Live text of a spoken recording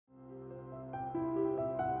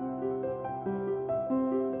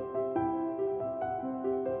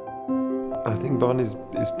I think Barneys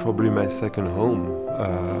is probably my second home.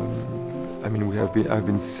 I mean, I've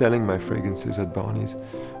been selling my fragrances at Barneys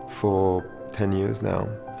for 10 years now.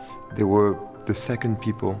 They were the second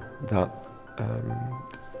people that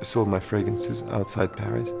sold my fragrances outside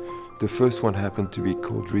Paris. The first one happened to be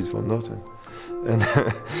called Dries Van Noten.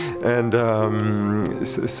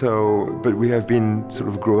 But we have been sort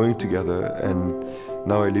of growing together, and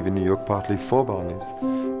now I live in New York partly for Barneys.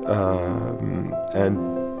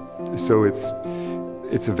 And so it's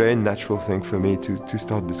a very natural thing for me to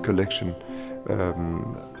start this collection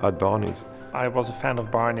at Barneys. I was a fan of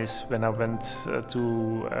Barneys when I went to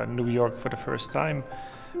New York for the first time,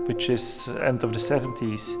 which is end of the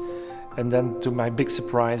 70s. And then, to my big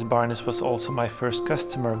surprise, Barneys was also my first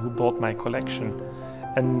customer who bought my collection.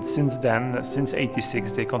 And since then, since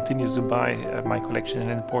 '86, they continue to buy my collection in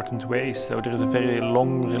an important way. So there is a very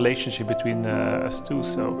long relationship between us two.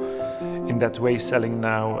 So in that way, selling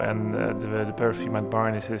now and the perfume at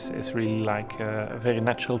Barneys is really like a very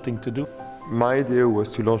natural thing to do. My idea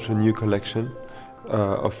was to launch a new collection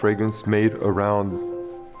of fragrance made around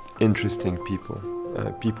interesting people,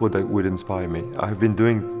 people that would inspire me. I've been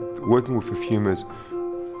working with perfumers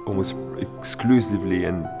almost exclusively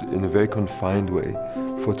and in a very confined way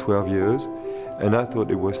for 12 years, and I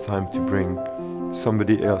thought it was time to bring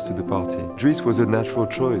somebody else to the party. Dries was a natural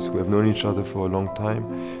choice. We have known each other for a long time.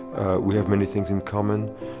 We have many things in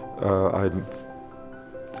common. I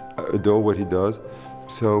adore what he does.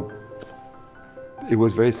 So it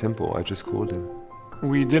was very simple. I just called him.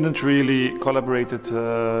 We didn't really collaborate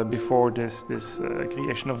before this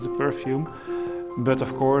creation of the perfume. But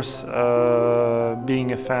of course,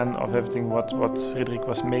 being a fan of everything what Frederic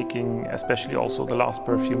was making, especially also the last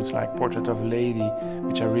perfumes like Portrait of a Lady,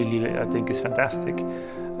 which I think is fantastic.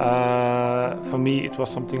 For me, it was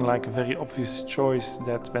something like a very obvious choice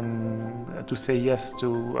to say yes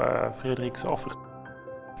to Frederic's offer.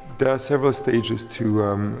 There are several stages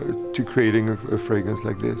to creating a fragrance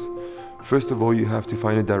like this. First of all, you have to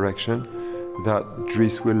find a direction that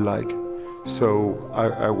Dries will like. So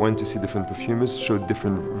I went to see different perfumers, showed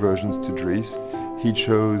different versions to Dries. He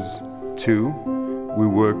chose two. We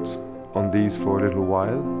worked on these for a little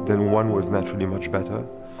while. Then one was naturally much better.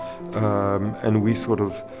 And we sort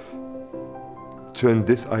of turned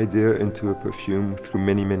this idea into a perfume through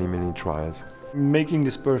many, many, many trials. Making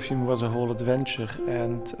this perfume was a whole adventure,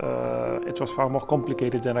 and it was far more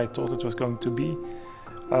complicated than I thought it was going to be.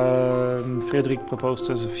 Frederic proposed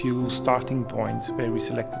us a few starting points where we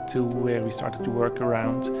selected two, where we started to work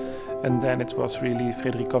around, and then it was really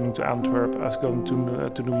Frederic coming to Antwerp, us going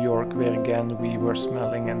to New York, where again we were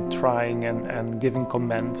smelling and trying and giving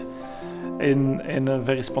comment in a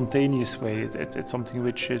very spontaneous way. It's something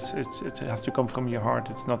which it has to come from your heart.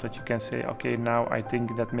 It's not that you can say, okay, now I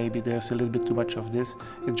think that maybe there's a little bit too much of this.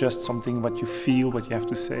 It's just something what you feel, what you have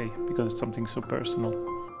to say, because it's something so personal.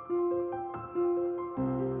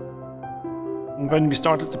 When we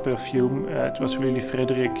started the perfume, it was really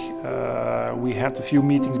Frederic. We had a few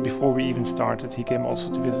meetings before we even started. He came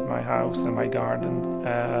also to visit my house and my garden,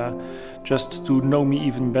 just to know me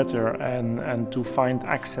even better and to find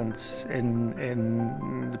accents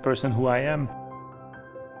in the person who I am.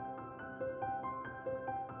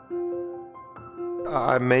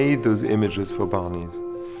 I made those images for Barneys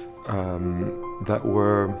that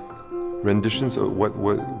were renditions of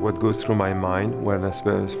what goes through my mind when I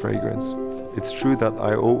smell fragrance. It's true that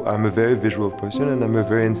I'm a very visual person and I'm a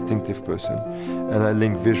very instinctive person, and I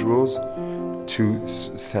link visuals to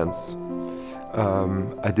sense.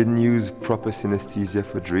 I didn't use proper synesthesia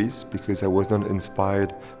for Dries because I was not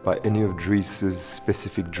inspired by any of Dries's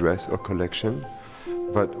specific dress or collection.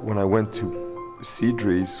 But when I went to see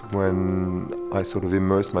Dries, when I sort of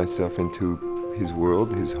immersed myself into his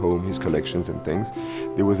world, his home, his collections and things,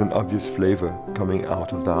 there was an obvious flavor coming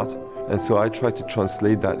out of that. And so I tried to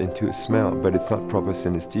translate that into a smell, but it's not proper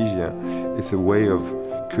synesthesia. It's a way of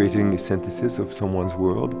creating a synthesis of someone's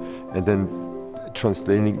world and then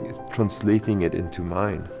translating it into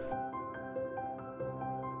mine.